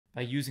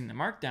By using the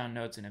Markdown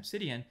notes in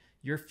Obsidian,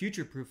 you're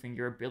future-proofing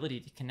your ability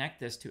to connect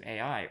this to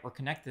AI or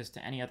connect this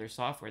to any other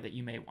software that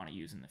you may want to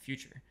use in the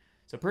future.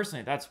 So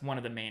personally, that's one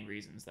of the main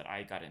reasons that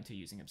I got into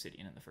using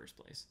Obsidian in the first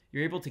place.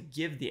 You're able to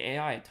give the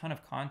AI a ton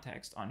of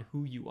context on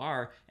who you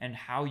are and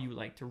how you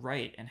like to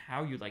write and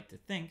how you like to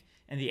think,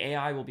 and the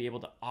AI will be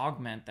able to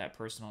augment that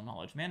personal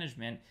knowledge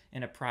management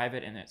in a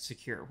private and a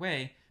secure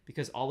way,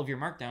 because all of your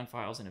Markdown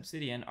files in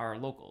Obsidian are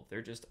local.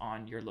 They're just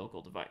on your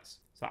local device.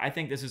 So I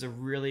think this is a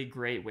really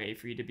great way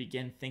for you to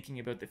begin thinking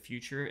about the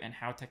future and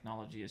how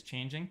technology is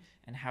changing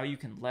and how you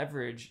can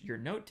leverage your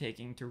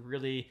note-taking to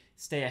really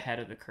stay ahead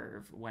of the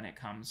curve when it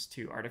comes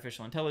to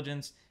artificial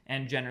intelligence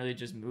and generally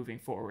just moving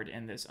forward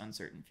in this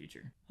uncertain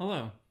future.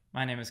 Hello,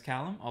 my name is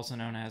Callum, also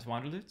known as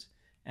Wanderloots,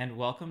 and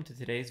welcome to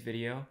today's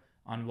video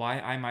on why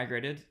I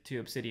migrated to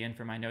Obsidian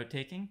for my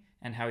note-taking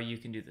and how you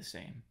can do the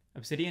same.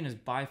 Obsidian is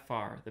by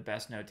far the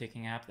best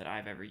note-taking app that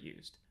I've ever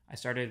used. I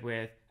started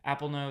with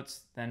Apple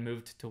Notes, then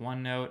moved to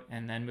OneNote,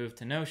 and then moved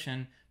to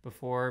Notion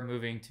before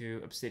moving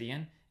to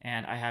Obsidian,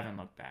 and I haven't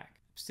looked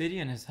back.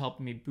 Obsidian has helped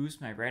me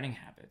boost my writing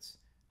habits,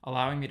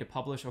 allowing me to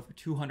publish over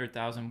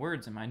 200,000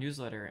 words in my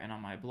newsletter and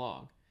on my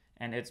blog,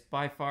 and it's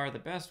by far the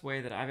best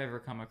way that I've ever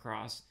come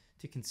across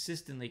to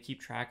consistently keep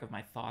track of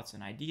my thoughts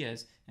and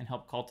ideas and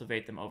help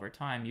cultivate them over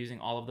time using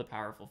all of the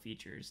powerful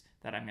features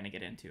that I'm going to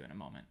get into in a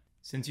moment.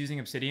 Since using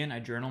Obsidian, I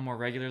journal more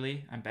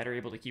regularly. I'm better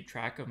able to keep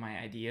track of my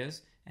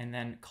ideas and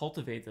then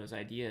cultivate those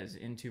ideas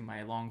into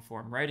my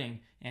long-form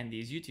writing and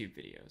these YouTube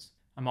videos.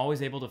 I'm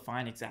always able to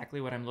find exactly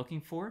what I'm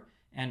looking for,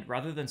 and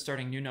rather than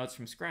starting new notes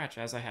from scratch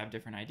as I have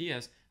different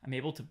ideas, I'm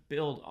able to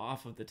build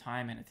off of the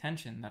time and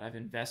attention that I've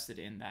invested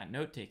in that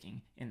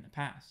note-taking in the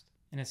past.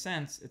 In a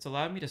sense, it's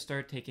allowed me to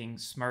start taking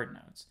smart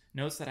notes,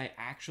 notes that I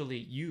actually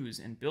use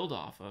and build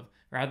off of,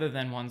 rather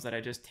than ones that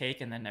I just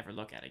take and then never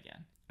look at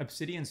again.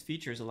 Obsidian's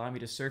features allow me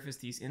to surface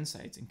these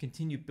insights and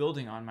continue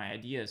building on my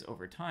ideas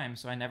over time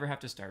so I never have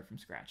to start from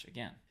scratch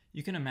again.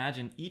 You can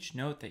imagine each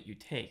note that you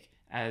take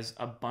as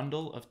a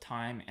bundle of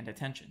time and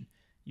attention.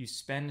 You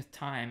spend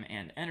time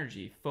and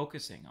energy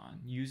focusing on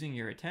using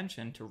your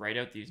attention to write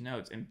out these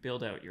notes and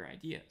build out your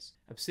ideas.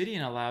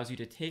 Obsidian allows you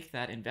to take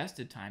that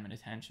invested time and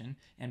attention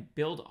and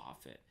build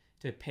off it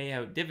to pay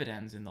out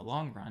dividends in the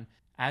long run,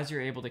 as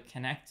you're able to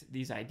connect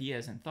these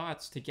ideas and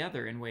thoughts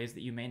together in ways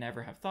that you may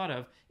never have thought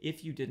of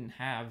if you didn't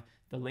have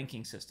the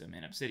linking system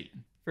in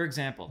Obsidian. For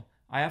example,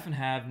 I often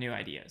have new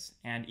ideas,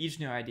 and each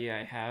new idea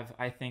I have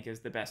I think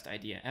is the best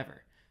idea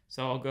ever.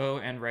 So I'll go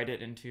and write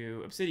it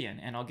into Obsidian,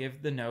 and I'll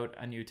give the note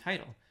a new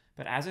title.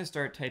 But as I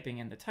start typing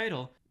in the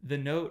title, the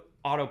note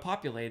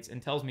auto-populates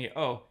and tells me,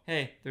 oh,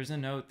 hey, there's a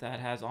note that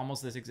has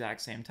almost this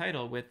exact same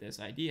title with this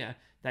idea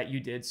that you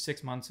did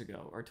 6 months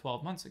ago or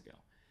 12 months ago.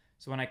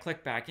 So when I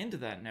click back into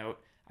that note,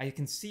 I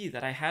can see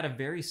that I had a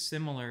very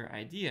similar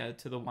idea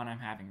to the one I'm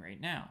having right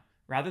now.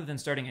 Rather than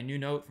starting a new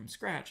note from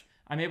scratch,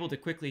 I'm able to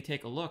quickly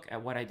take a look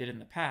at what I did in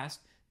the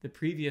past, the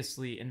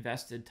previously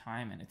invested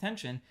time and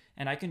attention,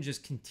 and I can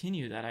just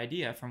continue that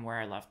idea from where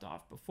I left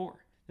off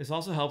before. This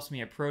also helps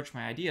me approach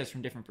my ideas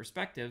from different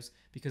perspectives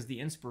because the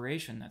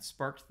inspiration that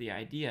sparked the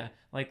idea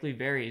likely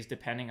varies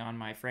depending on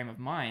my frame of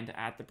mind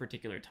at the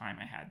particular time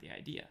I had the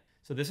idea.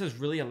 So this has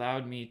really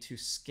allowed me to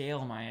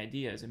scale my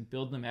ideas and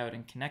build them out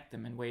and connect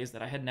them in ways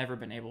that I had never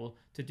been able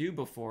to do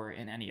before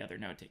in any other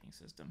note-taking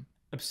system.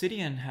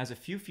 Obsidian has a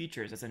few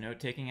features as a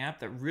note-taking app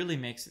that really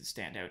makes it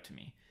stand out to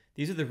me.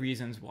 These are the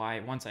reasons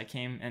why once I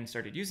came and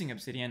started using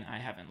Obsidian, I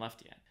haven't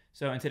left yet.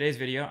 So in today's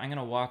video, I'm going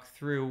to walk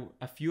through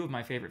a few of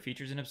my favorite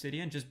features in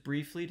Obsidian just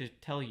briefly to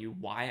tell you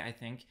why I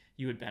think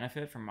you would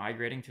benefit from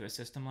migrating to a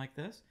system like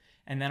this.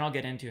 And then I'll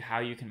get into how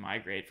you can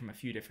migrate from a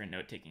few different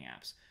note-taking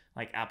apps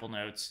like Apple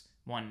Notes,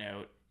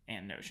 OneNote,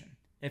 and Notion.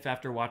 If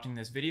after watching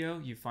this video,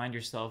 you find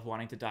yourself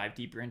wanting to dive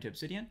deeper into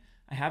Obsidian,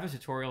 I have a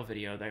tutorial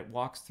video that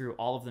walks through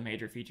all of the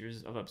major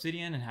features of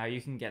Obsidian and how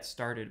you can get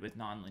started with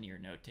nonlinear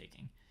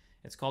note-taking.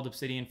 It's called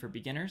Obsidian for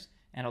Beginners,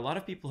 and a lot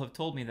of people have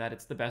told me that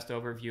it's the best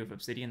overview of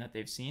Obsidian that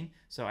they've seen,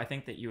 so I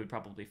think that you would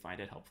probably find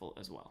it helpful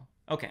as well.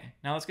 Okay,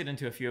 now let's get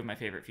into a few of my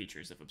favorite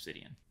features of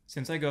Obsidian.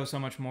 Since I go so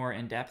much more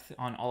in depth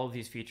on all of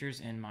these features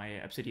in my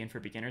Obsidian for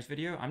Beginners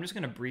video, I'm just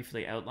going to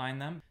briefly outline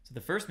them. So the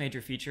first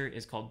major feature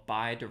is called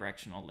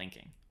bi-directional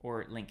linking,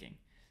 or linking.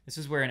 This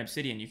is where in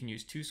Obsidian you can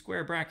use two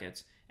square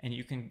brackets and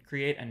you can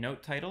create a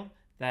note title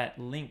that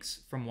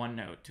links from one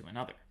note to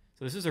another.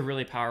 So this is a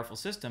really powerful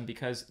system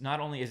because not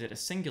only is it a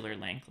singular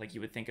link, like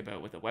you would think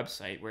about with a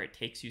website where it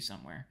takes you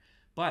somewhere,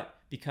 but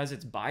because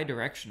it's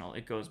bi-directional,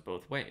 it goes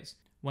both ways.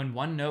 When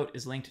one note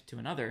is linked to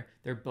another,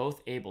 they're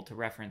both able to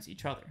reference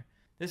each other.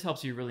 This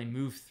helps you really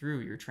move through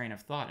your train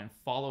of thought and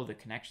follow the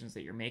connections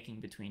that you're making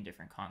between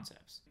different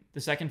concepts. The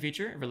second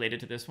feature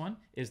related to this one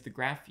is the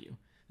graph view.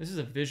 This is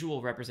a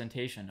visual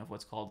representation of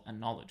what's called a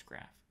knowledge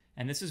graph.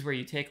 And this is where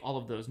you take all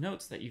of those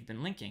notes that you've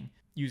been linking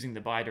using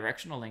the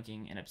bi-directional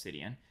linking in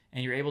Obsidian,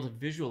 and you're able to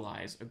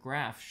visualize a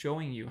graph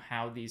showing you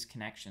how these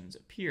connections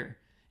appear,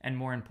 and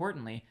more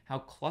importantly, how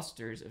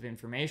clusters of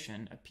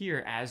information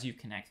appear as you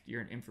connect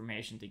your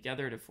information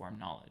together to form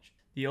knowledge.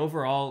 The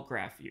overall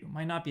graph view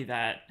might not be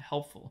that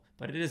helpful,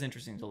 but it is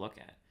interesting to look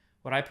at.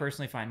 What I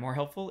personally find more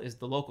helpful is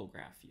the local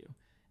graph view.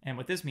 And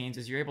what this means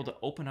is you're able to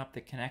open up the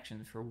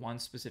connections for one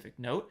specific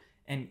note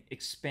and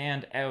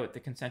expand out the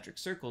concentric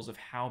circles of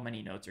how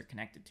many nodes are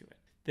connected to it.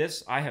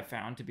 This I have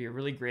found to be a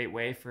really great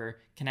way for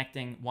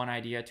connecting one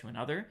idea to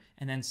another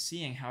and then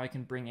seeing how I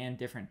can bring in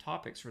different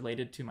topics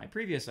related to my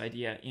previous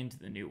idea into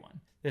the new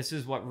one. This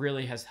is what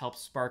really has helped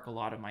spark a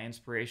lot of my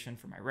inspiration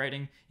for my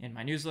writing in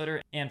my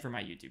newsletter and for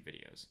my YouTube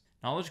videos.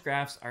 Knowledge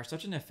graphs are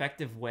such an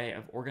effective way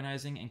of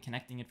organizing and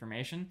connecting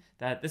information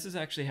that this is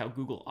actually how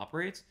Google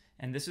operates,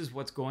 and this is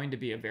what's going to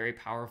be a very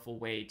powerful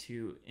way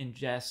to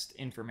ingest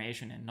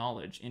information and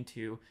knowledge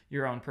into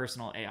your own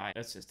personal AI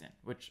assistant,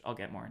 which I'll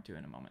get more into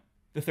in a moment.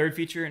 The third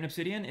feature in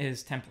Obsidian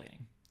is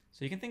templating.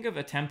 So you can think of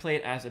a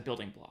template as a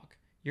building block.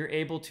 You're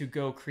able to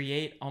go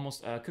create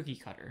almost a cookie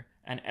cutter,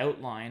 an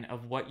outline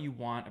of what you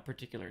want a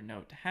particular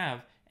note to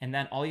have, and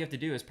then all you have to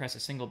do is press a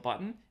single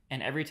button,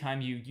 and every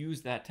time you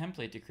use that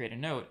template to create a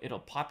note, it'll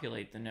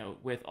populate the note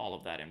with all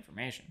of that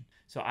information.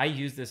 So I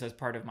use this as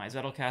part of my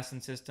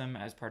Zettelkasten system,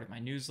 as part of my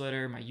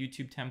newsletter, my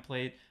YouTube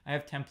template. I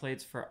have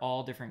templates for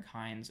all different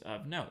kinds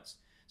of notes.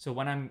 So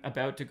when I'm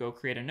about to go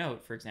create a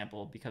note, for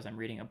example, because I'm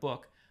reading a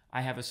book,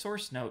 I have a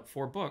source note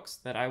for books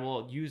that I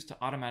will use to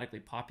automatically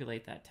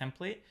populate that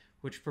template,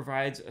 which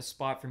provides a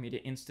spot for me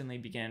to instantly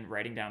begin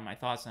writing down my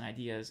thoughts and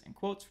ideas and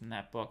quotes from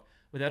that book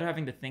without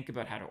having to think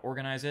about how to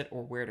organize it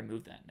or where to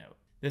move that note.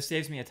 This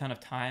saves me a ton of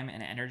time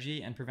and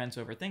energy and prevents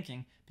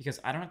overthinking because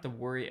I don't have to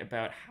worry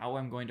about how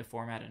I'm going to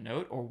format a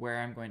note or where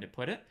I'm going to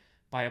put it.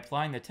 By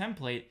applying the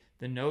template,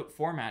 the note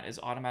format is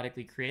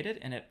automatically created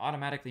and it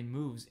automatically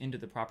moves into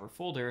the proper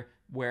folder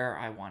where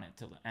I want it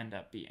to end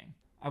up being.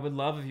 I would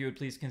love if you would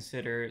please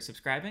consider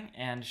subscribing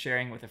and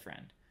sharing with a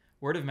friend.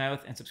 Word of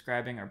mouth and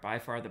subscribing are by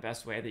far the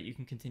best way that you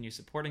can continue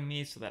supporting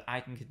me so that I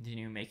can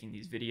continue making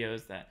these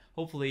videos that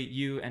hopefully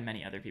you and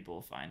many other people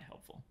will find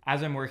helpful.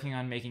 As I'm working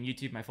on making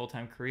YouTube my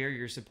full-time career,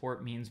 your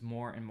support means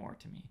more and more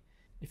to me.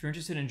 If you're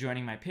interested in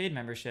joining my paid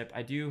membership,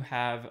 I do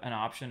have an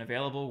option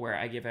available where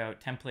I give out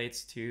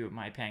templates to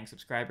my paying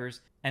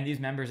subscribers, and these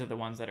members are the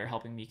ones that are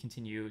helping me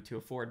continue to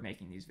afford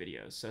making these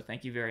videos. So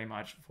thank you very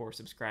much for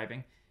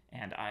subscribing,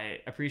 and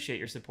I appreciate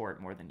your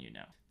support more than you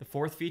know. The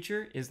fourth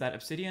feature is that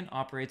Obsidian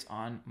operates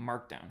on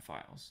Markdown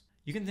files.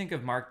 You can think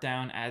of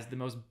Markdown as the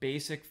most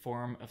basic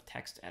form of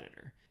text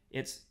editor.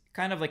 It's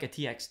kind of like a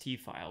TXT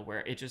file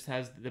where it just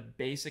has the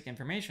basic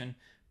information,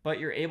 but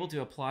you're able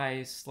to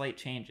apply slight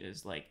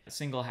changes, like a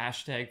single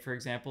hashtag, for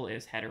example,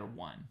 is header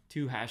 1,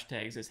 2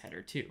 hashtags is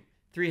header 2,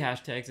 3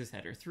 hashtags is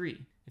header 3.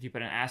 If you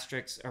put an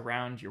asterisk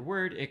around your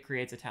word, it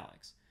creates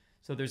italics.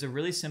 So there's a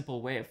really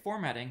simple way of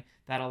formatting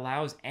that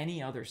allows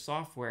any other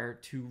software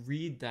to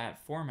read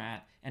that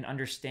format and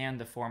understand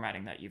the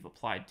formatting that you've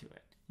applied to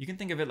it. You can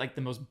think of it like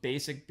the most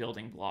basic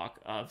building block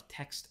of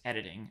text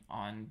editing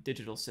on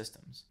digital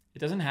systems. It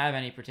doesn't have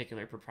any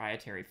particular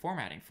proprietary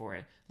formatting for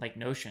it, like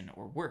Notion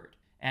or Word.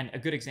 And a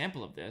good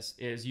example of this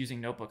is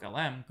using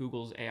NotebookLM,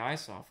 Google's AI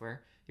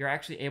software. You're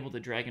actually able to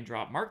drag and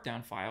drop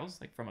Markdown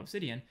files, like from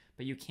Obsidian,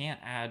 but you can't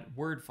add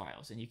Word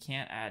files and you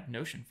can't add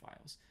Notion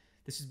files.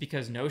 This is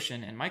because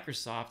Notion and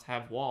Microsoft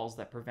have walls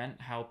that prevent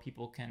how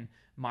people can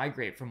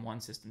migrate from one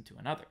system to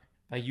another.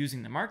 By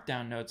using the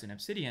Markdown notes in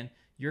Obsidian,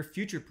 you're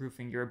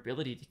future-proofing your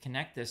ability to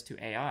connect this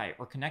to AI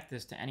or connect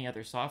this to any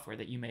other software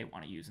that you may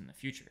want to use in the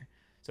future.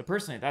 So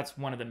personally, that's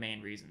one of the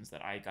main reasons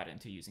that I got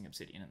into using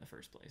Obsidian in the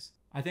first place.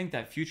 I think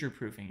that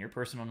future-proofing your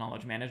personal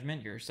knowledge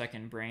management, your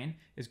second brain,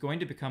 is going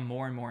to become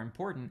more and more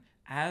important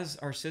as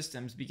our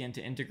systems begin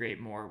to integrate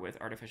more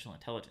with artificial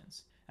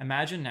intelligence.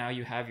 Imagine now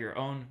you have your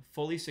own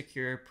fully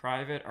secure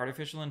private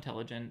artificial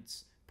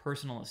intelligence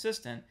personal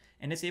assistant,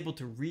 and it's able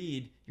to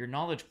read your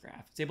knowledge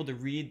graph. It's able to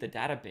read the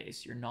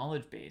database, your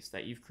knowledge base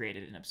that you've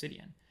created in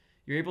Obsidian.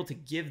 You're able to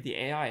give the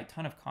AI a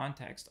ton of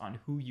context on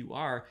who you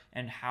are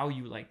and how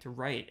you like to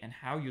write and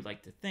how you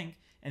like to think,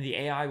 and the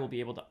AI will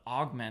be able to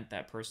augment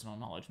that personal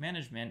knowledge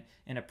management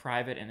in a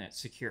private and a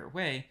secure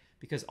way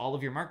because all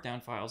of your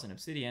Markdown files in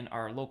Obsidian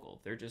are local.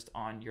 They're just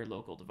on your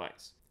local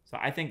device. So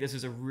I think this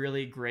is a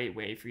really great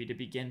way for you to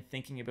begin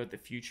thinking about the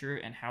future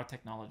and how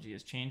technology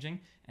is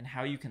changing and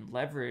how you can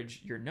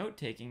leverage your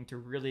note-taking to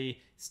really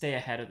stay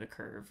ahead of the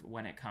curve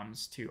when it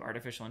comes to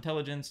artificial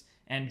intelligence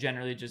and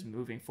generally just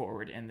moving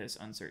forward in this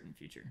uncertain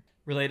future.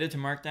 Related to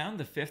Markdown,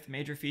 the fifth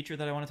major feature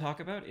that I want to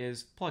talk about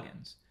is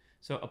plugins.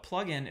 So a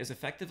plugin is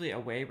effectively a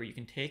way where you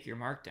can take your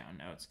Markdown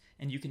notes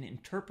and you can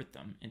interpret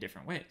them in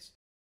different ways.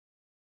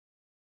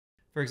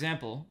 For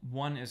example,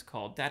 one is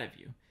called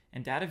DataView.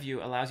 And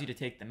DataView allows you to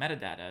take the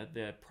metadata,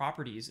 the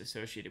properties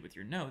associated with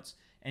your notes,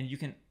 and you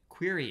can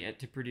query it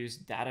to produce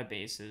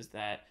databases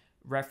that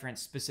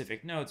reference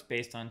specific notes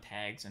based on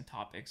tags and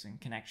topics and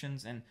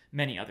connections and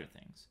many other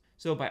things.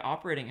 So by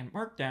operating in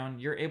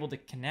Markdown, you're able to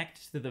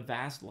connect to the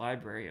vast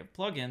library of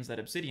plugins that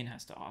Obsidian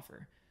has to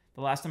offer.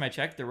 The last time I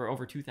checked, there were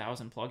over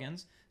 2,000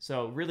 plugins.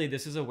 So really,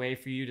 this is a way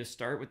for you to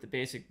start with the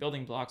basic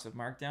building blocks of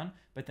Markdown,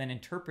 but then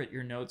interpret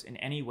your notes in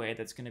any way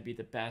that's going to be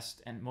the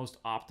best and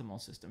most optimal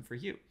system for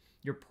you,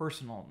 your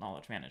personal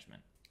knowledge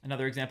management.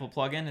 Another example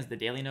plugin is the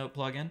Daily Note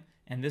plugin,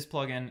 and this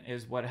plugin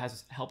is what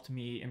has helped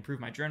me improve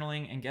my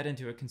journaling and get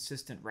into a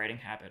consistent writing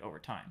habit over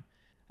time.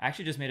 I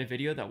actually just made a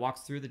video that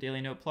walks through the Daily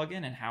Note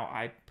plugin and how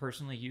I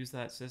personally use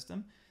that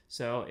system.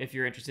 So if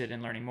you're interested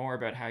in learning more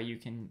about how you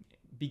can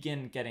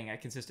begin getting a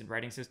consistent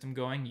writing system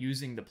going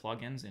using the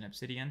plugins in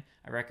Obsidian,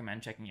 I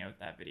recommend checking out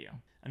that video.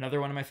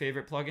 Another one of my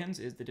favorite plugins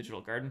is the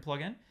Digital Garden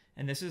plugin,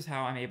 and this is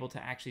how I'm able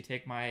to actually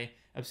take my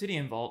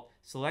Obsidian vault,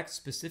 select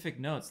specific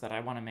notes that I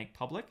want to make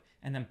public,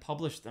 and then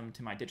publish them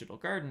to my Digital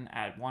Garden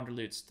at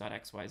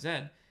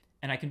wanderloots.xyz,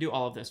 and I can do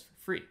all of this for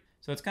free.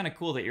 So it's kind of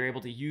cool that you're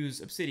able to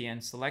use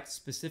Obsidian, select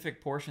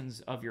specific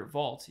portions of your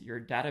vault, your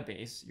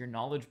database, your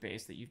knowledge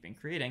base that you've been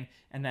creating,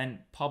 and then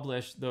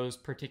publish those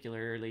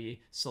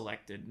particularly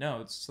selected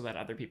notes so that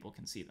other people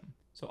can see them.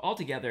 So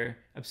altogether,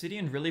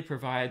 Obsidian really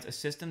provides a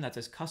system that's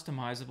as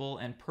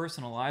customizable and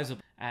personalizable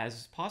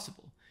as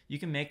possible. You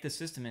can make the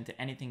system into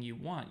anything you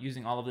want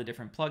using all of the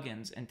different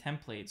plugins and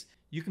templates.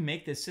 You can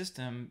make this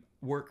system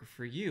work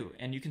for you,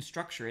 and you can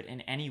structure it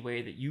in any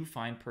way that you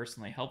find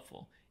personally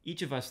helpful.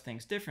 Each of us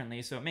thinks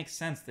differently, so it makes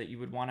sense that you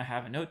would want to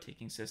have a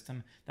note-taking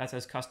system that's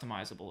as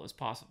customizable as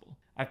possible.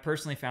 I've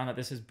personally found that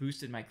this has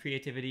boosted my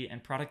creativity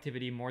and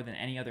productivity more than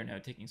any other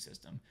note-taking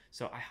system,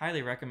 so I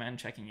highly recommend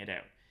checking it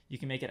out. You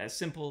can make it as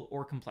simple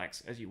or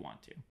complex as you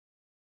want to.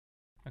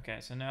 Okay,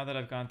 so now that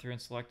I've gone through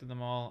and selected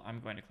them all,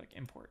 I'm going to click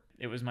import.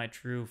 It was my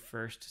true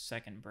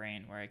second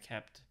brain where I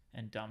kept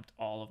and dumped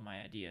all of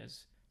my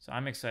ideas. So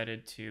I'm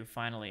excited to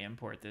finally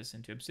import this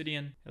into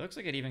Obsidian. It looks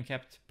like it even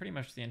kept pretty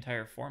much the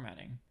entire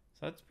formatting.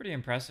 So that's pretty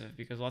impressive,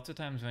 because lots of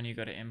times when you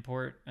go to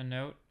import a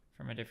note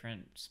from a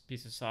different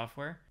piece of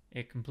software,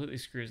 it completely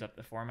screws up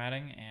the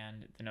formatting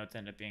and the notes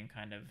end up being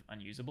kind of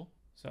unusable.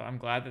 So I'm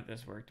glad that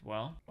this worked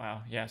well.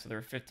 Wow, yeah, so there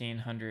were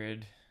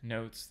 1,500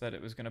 notes that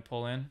it was going to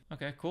pull in.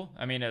 Okay, cool.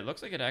 I mean, it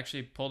looks like it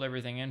actually pulled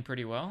everything in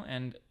pretty well,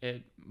 and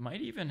it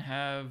might even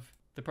have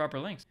the proper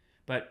links.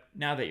 But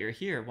now that you're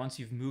here, once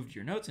you've moved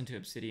your notes into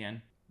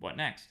Obsidian, what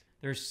next?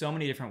 There's so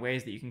many different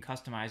ways that you can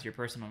customize your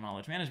personal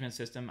knowledge management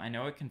system. I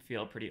know it can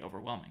feel pretty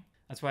overwhelming.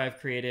 That's why I've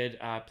created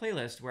a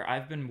playlist where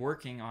I've been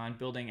working on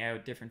building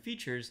out different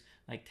features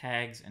like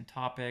tags and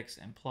topics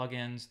and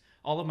plugins,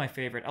 all of my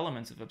favorite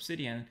elements of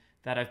Obsidian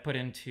that I've put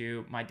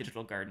into my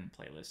Digital Garden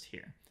playlist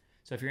here.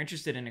 So if you're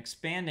interested in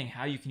expanding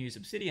how you can use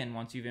Obsidian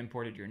once you've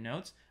imported your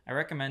notes, I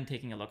recommend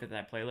taking a look at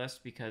that playlist,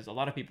 because a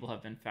lot of people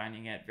have been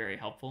finding it very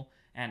helpful,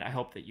 and I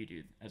hope that you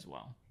do as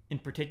well. In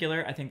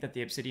particular, I think that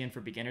the Obsidian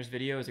for Beginners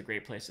video is a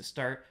great place to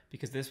start,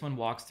 because this one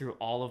walks through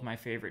all of my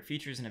favorite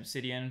features in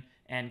Obsidian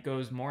and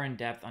goes more in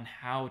depth on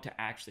how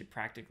to actually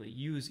practically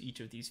use each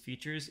of these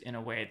features in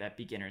a way that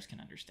beginners can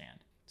understand.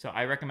 So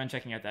I recommend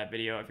checking out that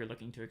video if you're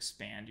looking to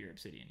expand your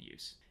Obsidian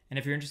use. And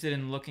if you're interested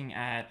in looking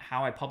at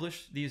how I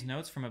publish these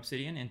notes from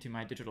Obsidian into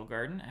my Digital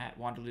Garden at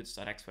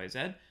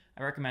wanderloots.xyz,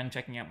 I recommend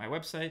checking out my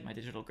website, my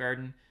Digital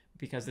Garden,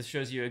 because this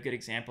shows you a good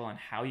example on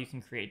how you can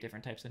create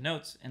different types of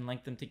notes and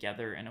link them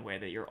together in a way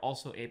that you're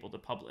also able to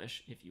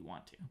publish if you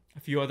want to. A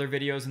few other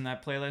videos in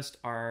that playlist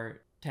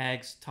are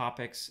tags,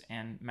 topics,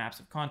 and maps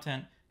of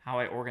content, how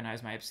I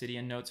organize my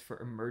Obsidian notes for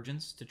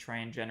emergence to try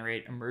and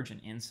generate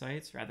emergent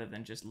insights rather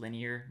than just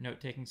linear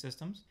note-taking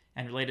systems.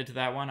 And related to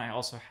that one, I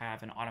also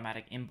have an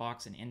automatic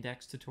inbox and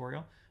index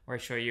tutorial where I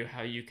show you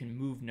how you can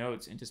move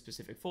notes into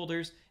specific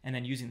folders, and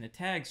then using the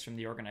tags from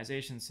the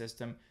organization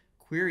system,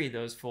 query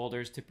those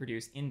folders to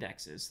produce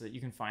indexes so that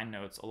you can find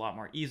notes a lot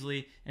more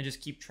easily and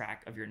just keep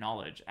track of your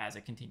knowledge as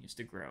it continues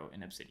to grow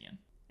in Obsidian.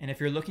 And if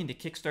you're looking to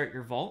kickstart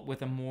your vault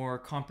with a more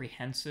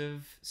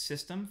comprehensive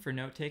system for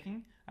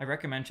note-taking, I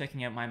recommend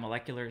checking out my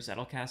molecular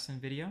Zettelkasten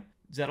video.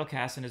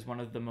 Zettelkasten is one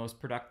of the most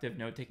productive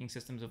note-taking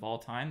systems of all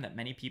time that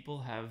many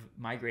people have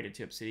migrated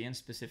to Obsidian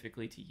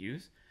specifically to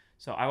use.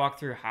 So I walk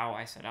through how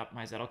I set up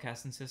my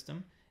Zettelkasten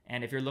system.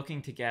 And if you're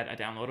looking to get a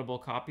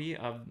downloadable copy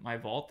of my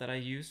vault that I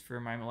use for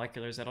my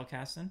molecular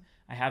Zettelkasten,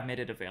 I have made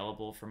it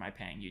available for my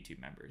paying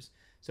YouTube members.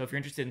 So if you're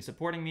interested in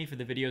supporting me for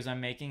the videos I'm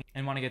making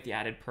and want to get the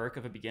added perk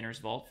of a beginner's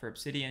vault for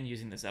Obsidian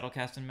using the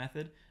Zettelkasten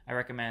method, I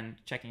recommend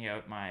checking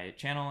out my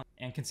channel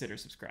and consider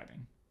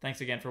subscribing.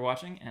 Thanks again for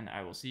watching, and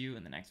I will see you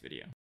in the next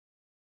video.